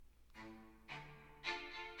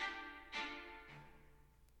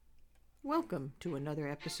Welcome to another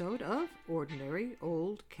episode of Ordinary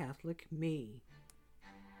Old Catholic Me.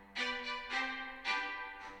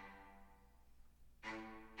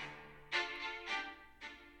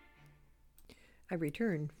 I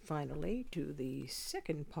return finally to the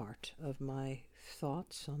second part of my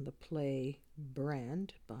thoughts on the play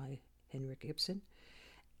Brand by Henrik Ibsen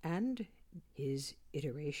and his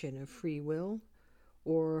iteration of free will,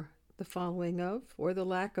 or the following of, or the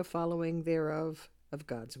lack of following thereof, of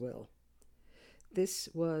God's will. This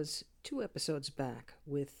was 2 episodes back,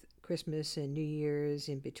 with Christmas and New Year's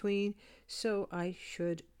in between, so I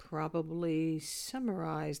should probably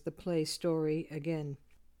summarize the play story again.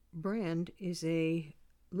 Brand is a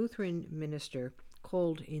Lutheran minister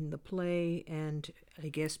called in the play, and I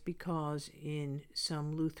guess because in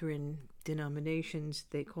some Lutheran denominations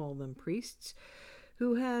they call them priests,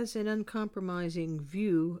 who has an uncompromising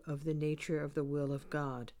view of the nature of the will of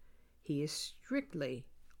God. He is strictly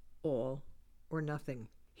all or nothing.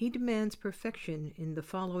 He demands perfection in the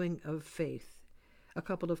following of faith. A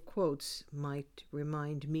couple of quotes might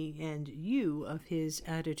remind me and you of his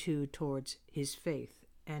attitude towards his faith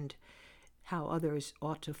and how others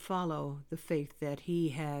ought to follow the faith that he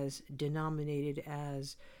has denominated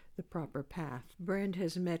as the proper path. Brand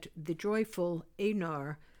has met the joyful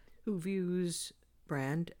Einar, who views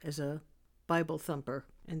Brand as a Bible thumper,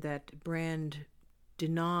 and that Brand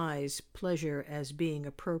denies pleasure as being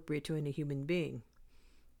appropriate to any human being.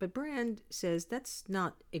 But Brand says that's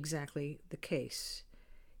not exactly the case.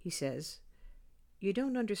 He says, "You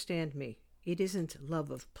don't understand me. It isn't love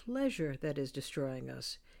of pleasure that is destroying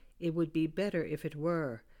us. It would be better if it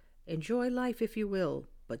were. Enjoy life if you will,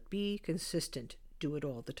 but be consistent. Do it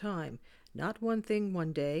all the time. Not one thing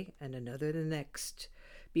one day and another the next.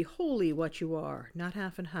 Be wholly what you are, not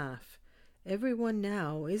half and half. Everyone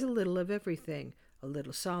now is a little of everything. A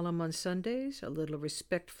little solemn on Sundays, a little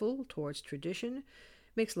respectful towards tradition,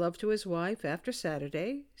 makes love to his wife after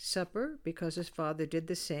Saturday, supper because his father did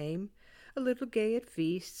the same, a little gay at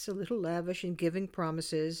feasts, a little lavish in giving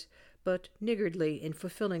promises, but niggardly in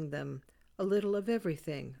fulfilling them, a little of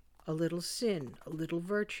everything, a little sin, a little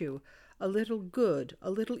virtue, a little good,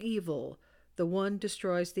 a little evil. The one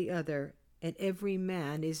destroys the other, and every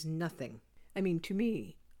man is nothing." I mean, to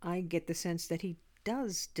me, I get the sense that he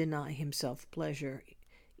does deny himself pleasure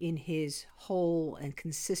in his whole and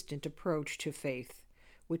consistent approach to faith,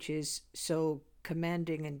 which is so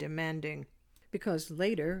commanding and demanding. Because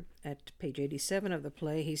later, at page 87 of the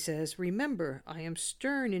play, he says, "Remember, I am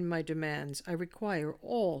stern in my demands. I require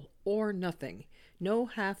all or nothing. No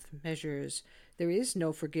half measures. There is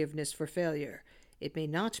no forgiveness for failure. It may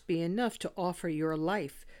not be enough to offer your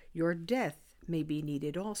life. Your death may be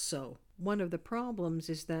needed also." One of the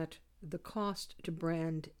problems is that the cost to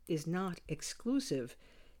Brand is not exclusive.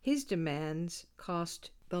 His demands cost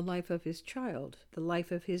the life of his child, the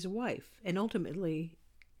life of his wife, and ultimately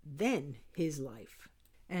then his life.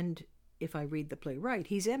 And if I read the play right,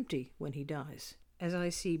 he's empty when he dies. As I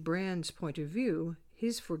see Brand's point of view,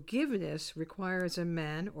 his forgiveness requires a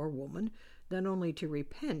man or woman not only to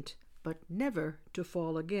repent, but never to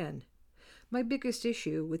fall again. My biggest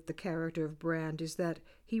issue with the character of Brand is that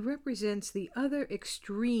he represents the other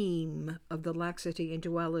extreme of the laxity and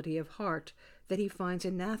duality of heart that he finds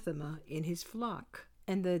anathema in his flock.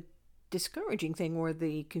 And the discouraging thing, or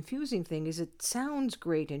the confusing thing, is it sounds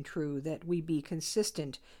great and true that we be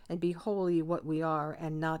consistent and be wholly what we are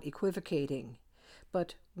and not equivocating.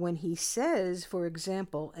 But when he says, for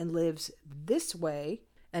example, and lives this way,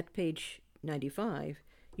 at page 95,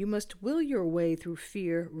 "You must will your way through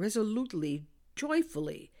fear resolutely,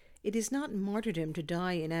 joyfully. It is not martyrdom to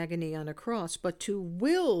die in agony on a cross, but to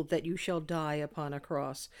will that you shall die upon a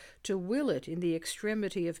cross, to will it in the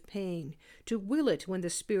extremity of pain, to will it when the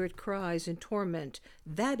spirit cries in torment.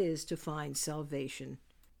 That is to find salvation."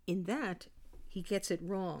 In that, he gets it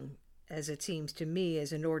wrong, as it seems to me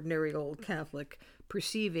as an ordinary old Catholic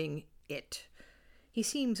perceiving it. He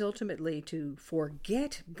seems ultimately to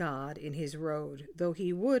forget God in his road, though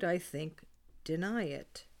he would, I think, deny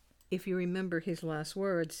it. If you remember his last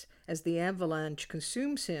words, as the avalanche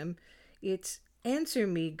consumes him, it's, "Answer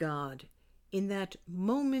me, God, in that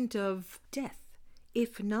moment of death.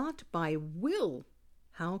 If not by will,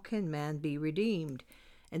 how can man be redeemed?"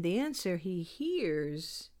 And the answer he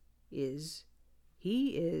hears is,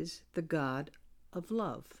 he is the God of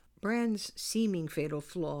love. Brand's seeming fatal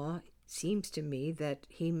flaw seems to me that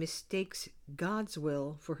he mistakes God's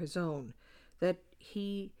will for his own, that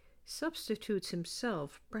he substitutes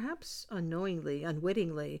himself, perhaps unknowingly,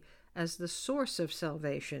 unwittingly, as the source of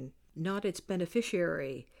salvation, not its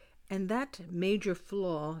beneficiary, and that major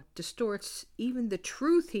flaw distorts even the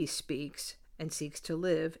truth he speaks and seeks to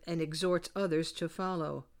live and exhorts others to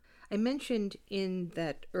follow. I mentioned in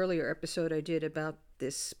that earlier episode I did about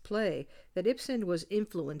this play that Ibsen was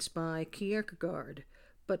influenced by Kierkegaard,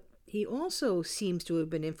 but he also seems to have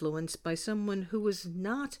been influenced by someone who was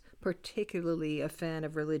not particularly a fan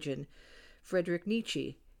of religion, Friedrich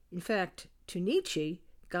Nietzsche. In fact, to Nietzsche,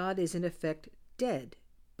 God is in effect dead.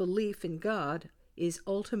 Belief in God is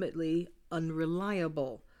ultimately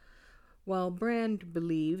unreliable. While Brand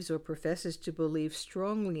believes or professes to believe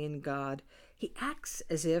strongly in God, he acts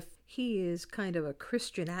as if he is kind of a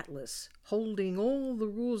Christian Atlas, holding all the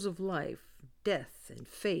rules of life, death, and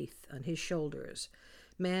faith on his shoulders.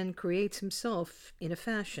 Man creates himself in a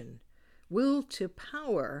fashion. Will to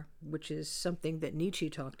power, which is something that Nietzsche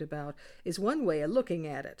talked about, is one way of looking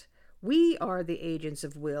at it. We are the agents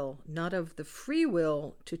of will, not of the free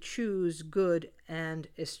will to choose good and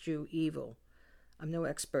eschew evil. I'm no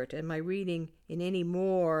expert, and my reading in any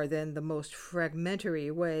more than the most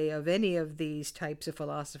fragmentary way of any of these types of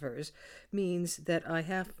philosophers means that I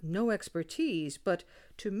have no expertise, but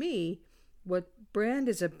to me, what Brand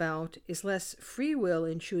is about is less free will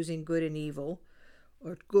in choosing good and evil,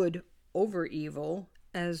 or good over evil,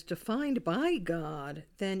 as defined by God,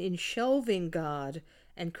 than in shelving God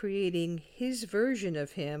and creating his version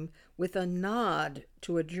of him with a nod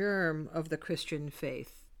to a germ of the Christian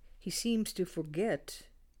faith. He seems to forget,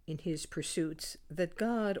 in his pursuits, that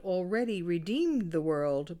God already redeemed the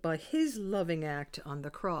world by his loving act on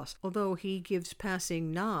the cross, although he gives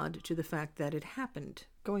passing nod to the fact that it happened.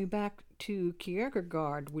 Going back to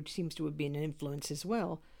Kierkegaard, which seems to have been an influence as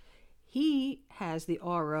well, he has the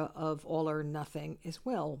aura of all or nothing as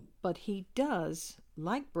well, but he does,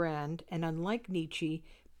 like Brand and unlike Nietzsche,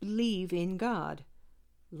 believe in God.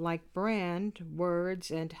 Like Brand,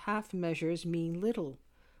 words and half measures mean little.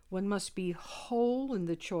 One must be whole in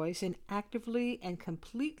the choice and actively and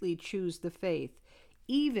completely choose the faith,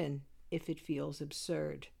 even if it feels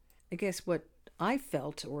absurd. I guess what I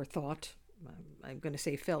felt or thought, I'm going to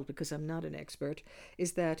say felt because I'm not an expert,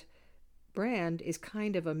 is that Brand is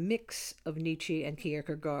kind of a mix of Nietzsche and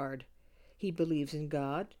Kierkegaard. He believes in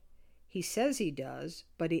God. He says he does,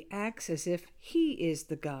 but he acts as if he is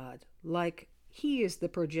the God, like he is the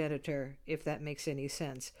progenitor, if that makes any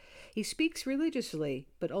sense. He speaks religiously,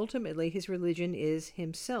 but ultimately his religion is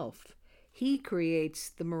himself. He creates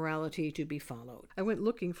the morality to be followed. I went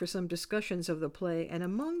looking for some discussions of the play, and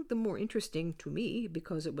among the more interesting to me,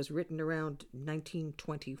 because it was written around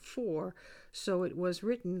 1924, so it was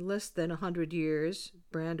written less than 100 years.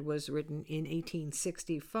 Brand was written in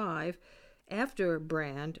 1865. After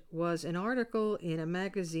Brand was an article in a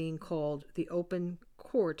magazine called The Open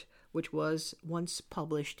Court, which was once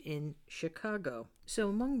published in Chicago. So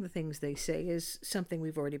among the things they say is something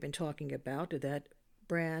we've already been talking about, that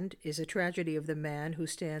Brand is a tragedy of the man who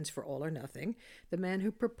stands for all or nothing, the man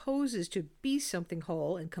who proposes to be something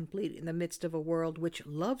whole and complete in the midst of a world which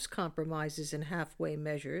loves compromises and halfway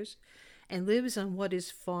measures, and lives on what is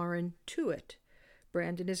foreign to it.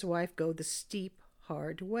 Brand and his wife go the steep,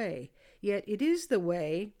 hard way, yet it is the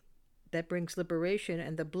way that brings liberation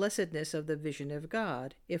and the blessedness of the vision of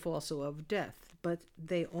God, if also of death. But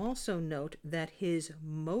they also note that his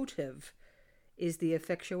motive is the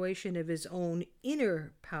effectuation of his own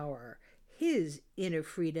inner power, his inner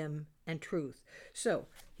freedom and truth. So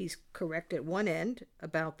he's correct at one end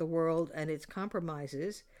about the world and its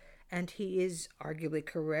compromises, and he is arguably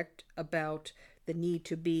correct about the need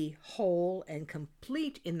to be whole and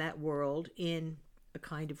complete in that world, in a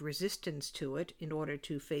kind of resistance to it in order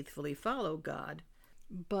to faithfully follow God.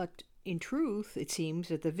 But in truth, it seems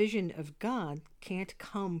that the vision of God can't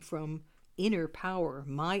come from inner power,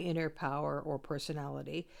 my inner power or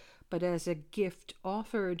personality, but as a gift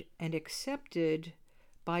offered and accepted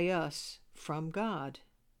by us from God,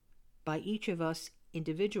 by each of us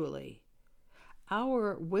individually.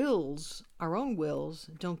 Our wills, our own wills,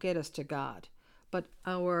 don't get us to God, but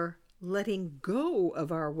our letting go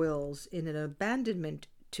of our wills in an abandonment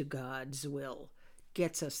to God's will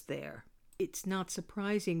gets us there. It's not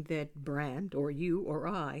surprising that Brand, or you or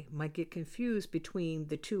I, might get confused between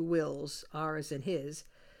the two wills, ours and his,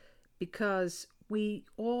 because we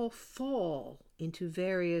all fall into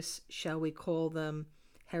various, shall we call them,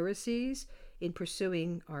 heresies in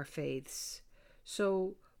pursuing our faiths.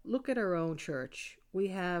 So look at our own church. We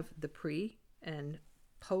have the pre- and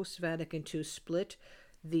post-Vatican II split,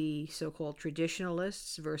 the so-called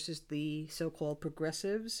traditionalists versus the so-called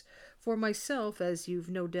progressives. For myself, as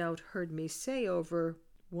you've no doubt heard me say over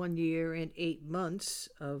 1 year and 8 months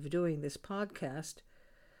of doing this podcast,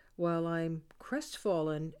 while I'm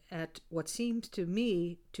crestfallen at what seems to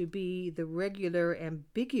me to be the regular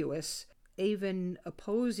ambiguous even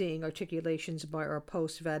opposing articulations by our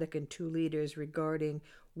post-Vatican II leaders regarding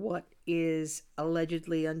what is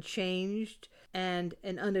allegedly unchanged and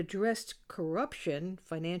an unaddressed corruption,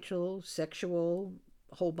 financial, sexual,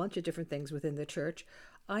 a whole bunch of different things within the church,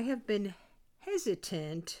 I have been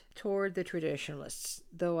hesitant toward the traditionalists,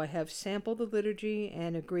 though I have sampled the liturgy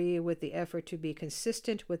and agree with the effort to be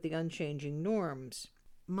consistent with the unchanging norms.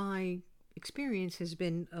 My experience has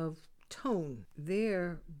been of tone.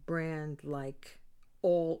 Their brand like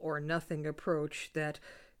all or nothing approach that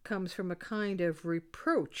comes from a kind of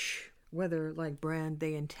reproach, whether like brand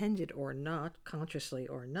they intended or not, consciously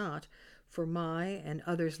or not, for my and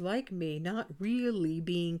others like me not really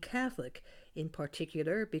being Catholic, in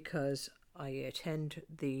particular because I attend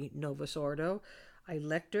the Novus Ordo, I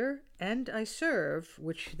lecture, and I serve,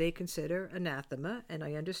 which they consider anathema, and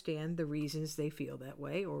I understand the reasons they feel that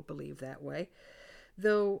way or believe that way,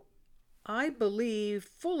 though I believe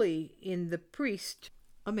fully in the priest,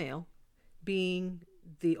 a male, being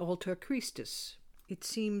the alter Christus. It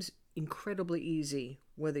seems incredibly easy,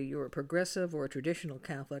 whether you're a progressive or a traditional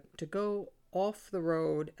Catholic, to go off the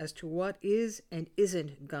road as to what is and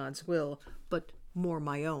isn't God's will, but more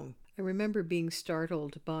my own. I remember being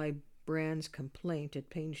startled by Brand's complaint at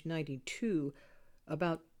page 92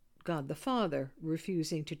 about God the Father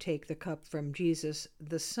refusing to take the cup from Jesus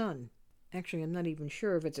the Son. Actually, I'm not even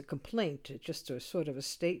sure if it's a complaint, it's just a sort of a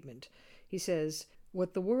statement. He says,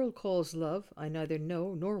 "What the world calls love, I neither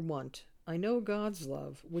know nor want. I know God's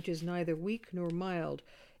love, which is neither weak nor mild.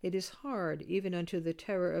 It is hard, even unto the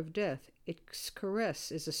terror of death. Its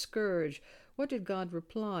caress is a scourge. What did God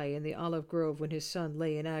reply in the olive grove when his son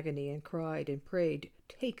lay in agony and cried and prayed,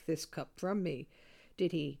 'Take this cup from me'?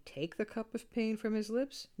 Did he take the cup of pain from his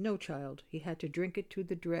lips? No, child. He had to drink it to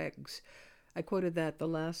the dregs." I quoted that the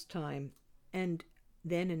last time, and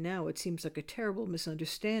then and now it seems like a terrible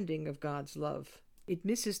misunderstanding of God's love. It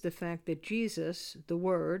misses the fact that Jesus, the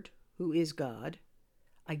Word, who is God,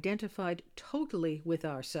 identified totally with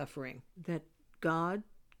our suffering, that God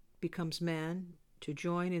becomes man to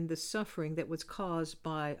join in the suffering that was caused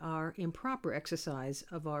by our improper exercise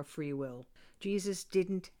of our free will. Jesus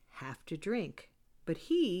didn't have to drink, but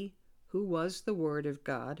he, who was the Word of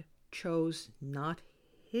God, chose not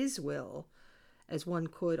his will, as one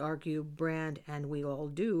could argue Brand and we all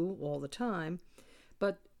do all the time,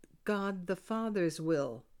 but God the Father's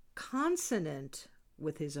will, consonant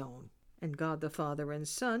with his own. And God the Father and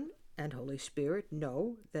Son and Holy Spirit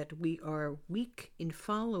know that we are weak in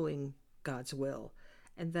following God's will,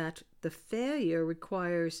 and that the failure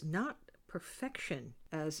requires not perfection,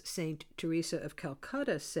 as Saint Teresa of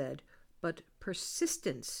Calcutta said, but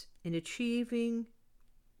persistence in achieving,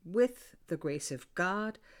 with the grace of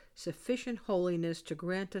God, sufficient holiness to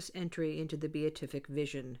grant us entry into the beatific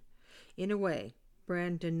vision. In a way,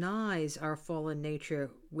 Brand denies our fallen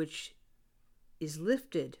nature, which is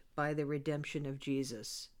lifted by the redemption of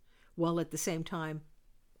Jesus, while at the same time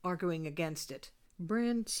arguing against it.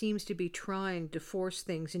 Brand seems to be trying to force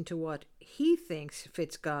things into what he thinks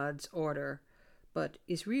fits God's order, but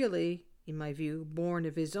is really, in my view, born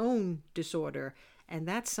of his own disorder, and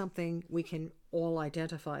that's something we can all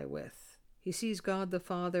identify with. He sees God the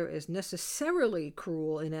Father as necessarily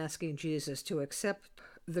cruel in asking Jesus to accept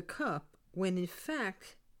the cup, when in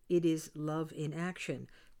fact it is love in action.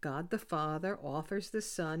 God the Father offers the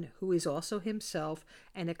Son, who is also himself,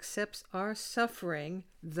 and accepts our suffering,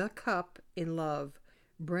 the cup, in love.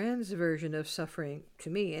 Brand's version of suffering, to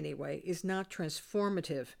me anyway, is not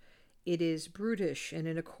transformative. It is brutish and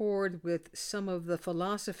in accord with some of the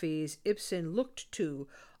philosophies Ibsen looked to,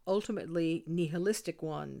 ultimately nihilistic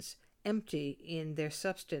ones, empty in their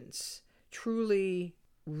substance, truly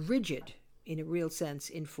rigid in a real sense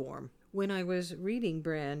in form. When I was reading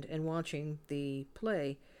Brand and watching the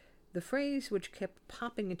play, the phrase which kept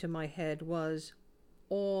popping into my head was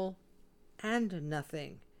all and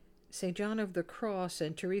nothing. St. John of the Cross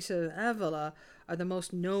and Teresa of Avila are the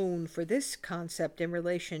most known for this concept in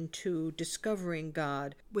relation to discovering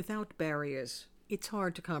God without barriers. It's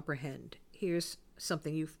hard to comprehend. Here's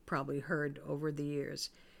something you've probably heard over the years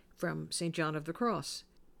from St. John of the Cross.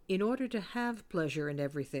 In order to have pleasure in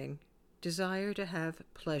everything, desire to have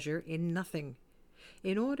pleasure in nothing.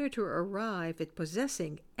 In order to arrive at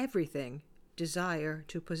possessing everything, desire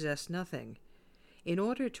to possess nothing. In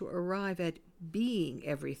order to arrive at being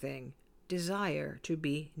everything, desire to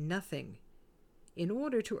be nothing. In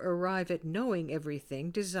order to arrive at knowing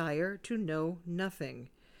everything, desire to know nothing.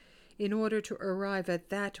 In order to arrive at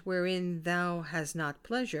that wherein thou hast not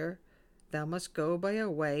pleasure, thou must go by a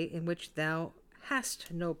way in which thou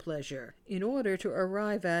hast no pleasure. In order to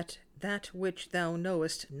arrive at that which thou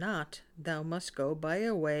knowest not, thou must go by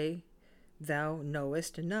a way thou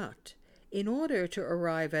knowest not. In order to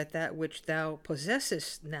arrive at that which thou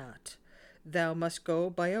possessest not, thou must go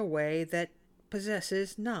by a way that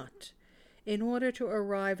possesses not. In order to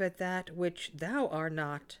arrive at that which thou art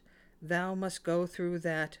not, thou must go through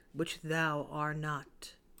that which thou art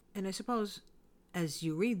not. And I suppose as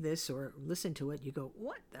you read this or listen to it, you go,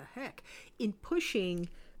 what the heck? In pushing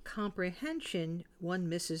comprehension, one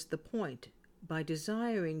misses the point. By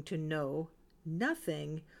desiring to know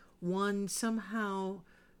nothing, one somehow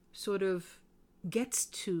sort of gets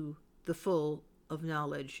to the full of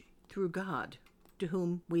knowledge through God, to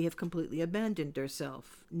whom we have completely abandoned ourselves.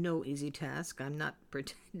 No easy task. I'm not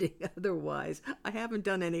pretending otherwise. I haven't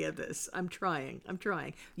done any of this. I'm trying.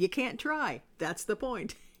 You can't try. That's the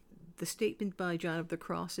point. The statement by John of the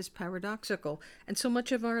Cross is paradoxical, and so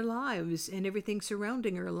much of our lives and everything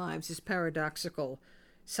surrounding our lives is paradoxical.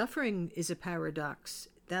 Suffering is a paradox.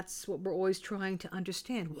 That's what we're always trying to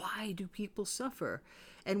understand. Why do people suffer?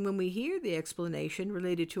 And when we hear the explanation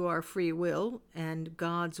related to our free will and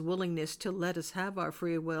God's willingness to let us have our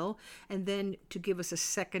free will, and then to give us a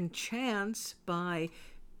second chance by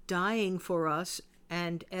dying for us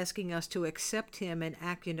and asking us to accept him and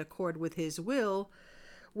act in accord with his will,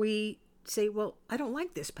 we say, well, I don't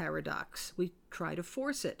like this paradox. We try to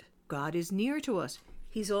force it. God is near to us.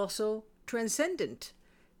 He's also transcendent.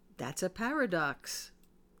 That's a paradox.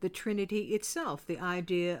 The Trinity itself, the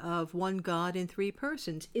idea of one God in three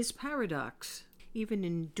persons, is paradox. Even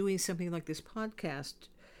in doing something like this podcast,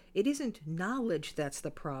 it isn't knowledge that's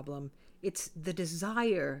the problem. It's the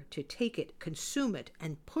desire to take it, consume it,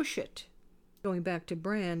 and push it. Going back to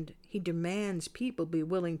Brand, he demands people be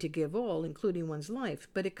willing to give all, including one's life,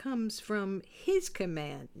 but it comes from his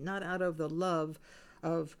command, not out of the love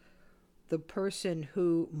of the person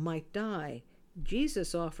who might die.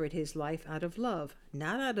 Jesus offered his life out of love,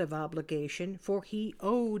 not out of obligation, for he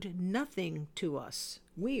owed nothing to us.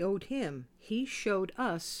 We owed him. He showed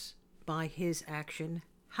us, by his action,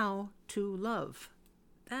 how to love.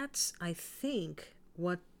 That's, I think,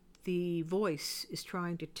 what the voice is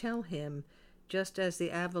trying to tell him, just as the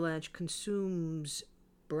avalanche consumes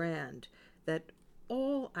Brand, that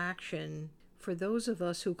all action for those of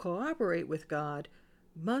us who cooperate with God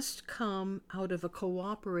must come out of a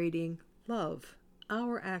cooperating love.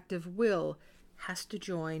 Our active will has to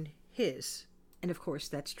join his. And of course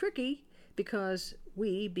that's tricky because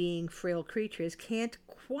we, being frail creatures, can't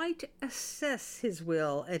quite assess his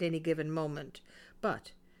will at any given moment.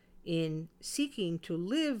 But in seeking to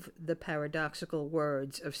live the paradoxical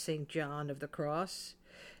words of St. John of the Cross,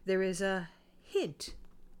 there is a hint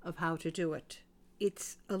of how to do it.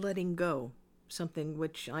 It's a letting go, something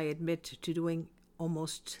which I admit to doing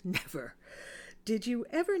almost never. Did you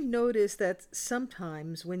ever notice that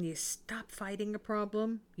sometimes when you stop fighting a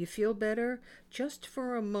problem, you feel better just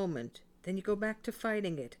for a moment, then you go back to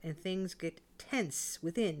fighting it and things get tense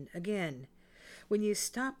within again? When you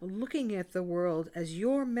stop looking at the world as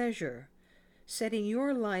your measure, setting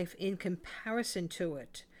your life in comparison to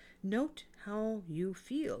it, note how you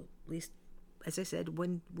feel. At least, as I said,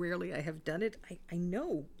 when rarely I have done it, I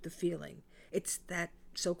know the feeling. It's that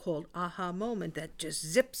so-called aha moment that just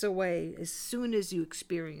zips away as soon as you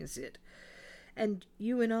experience it. And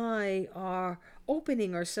you and I are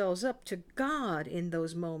opening ourselves up to God in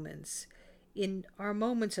those moments. In our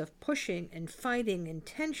moments of pushing and fighting and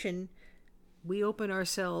tension, we open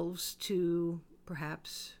ourselves to,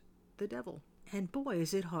 perhaps, the devil. And boy,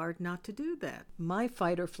 is it hard not to do that. My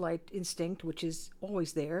fight or flight instinct, which is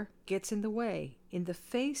always there, gets in the way. In the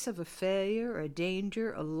face of a failure, a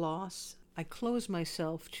danger, a loss, I close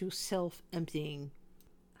myself to self-emptying.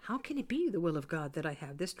 How can it be the will of God that I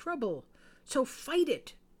have this trouble? So fight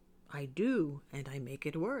it. I do, and I make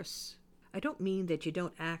it worse. I don't mean that you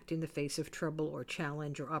don't act in the face of trouble or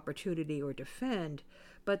challenge or opportunity or defend,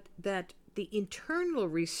 but that the internal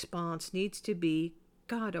response needs to be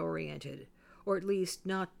God-oriented, or at least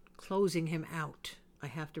not closing him out. I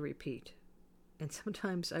have to repeat. And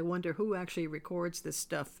sometimes I wonder who actually records this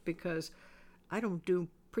stuff, because I don't do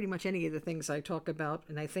pretty much any of the things I talk about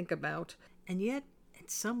and I think about. And yet, at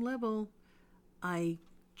some level, I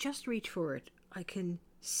just reach for it. I can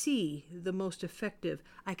see the most effective.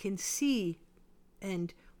 I can see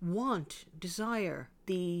and want, desire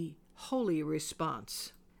the holy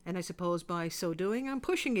response. And I suppose by so doing, I'm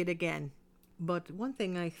pushing it again. But one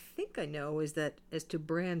thing I think I know is that as to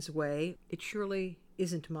Brand's way, it surely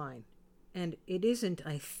isn't mine. And it isn't,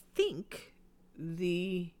 I think,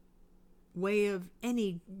 the way of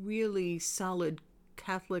any really solid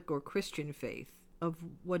Catholic or Christian faith of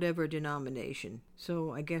whatever denomination.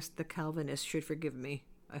 So I guess the Calvinists should forgive me,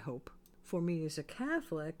 I hope. For me as a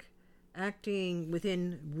Catholic, acting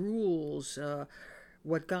within rules,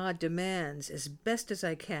 what God demands as best as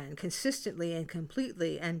I can, consistently and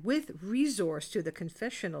completely, and with resource to the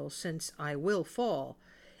confessional, since I will fall,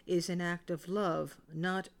 is an act of love,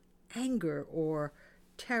 not anger or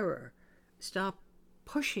terror. Stop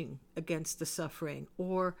pushing against the suffering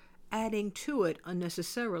or adding to it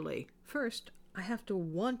unnecessarily. First, I have to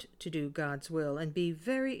want to do God's will and be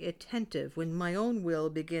very attentive when my own will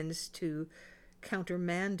begins to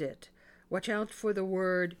countermand it. Watch out for the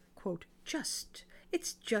word, quote, just.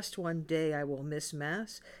 It's just one day I will miss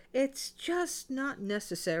Mass. It's just not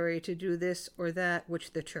necessary to do this or that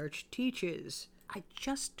which the Church teaches. I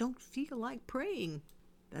just don't feel like praying.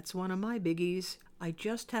 That's one of my biggies. I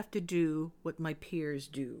just have to do what my peers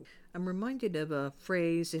do. I'm reminded of a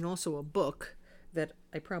phrase and also a book that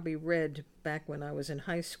I probably read back when I was in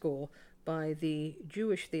high school by the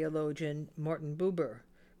Jewish theologian Martin Buber,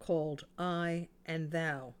 called I and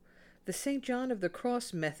Thou. The St. John of the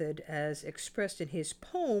Cross method, as expressed in his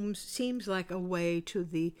poems, seems like a way to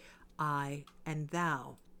the I and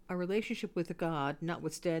Thou. Our relationship with God,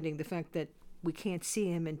 notwithstanding the fact that we can't see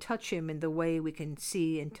him and touch him in the way we can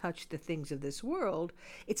see and touch the things of this world,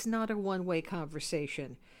 it's not a one-way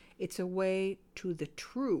conversation. It's a way to the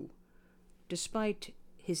true. Despite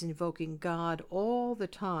his invoking God all the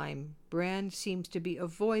time, Brand seems to be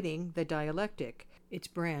avoiding the dialectic. It's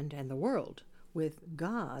Brand and the world, with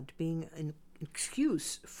God being an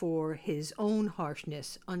excuse for his own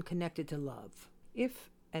harshness, unconnected to love.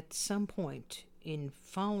 If at some point in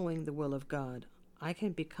following the will of God, I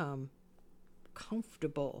can become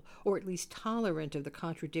comfortable, or at least tolerant of the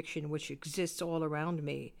contradiction which exists all around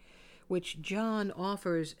me, which John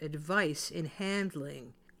offers advice in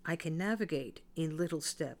handling, I can navigate in little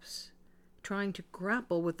steps. Trying to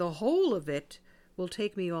grapple with the whole of it will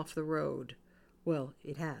take me off the road. Well,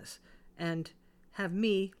 it has. And have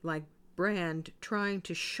me, like Brand, trying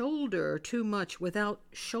to shoulder too much without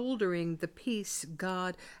shouldering the piece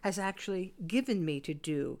God has actually given me to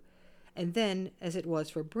do. And then, as it was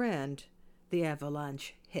for Brand, the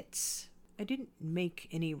avalanche hits. I didn't make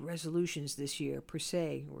any resolutions this year, per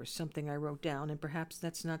se, or something I wrote down, and perhaps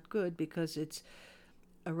that's not good because it's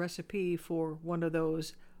a recipe for one of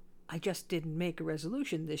those, I just didn't make a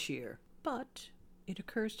resolution this year. But it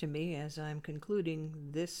occurs to me as I'm concluding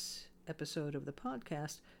this episode of the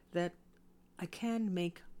podcast that I can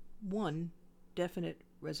make one definite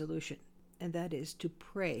resolution, and that is to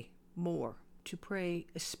pray more. To pray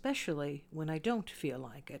especially when I don't feel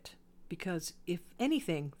like it. Because if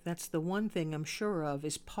anything, that's the one thing I'm sure of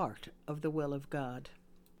is part of the will of God.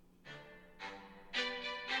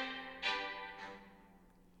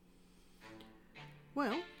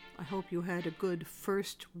 Well, I hope you had a good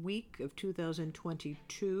first week of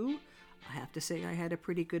 2022. I have to say I had a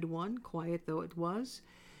pretty good one, quiet though it was.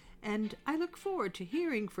 And I look forward to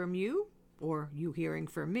hearing from you, or you hearing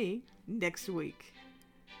from me, next week.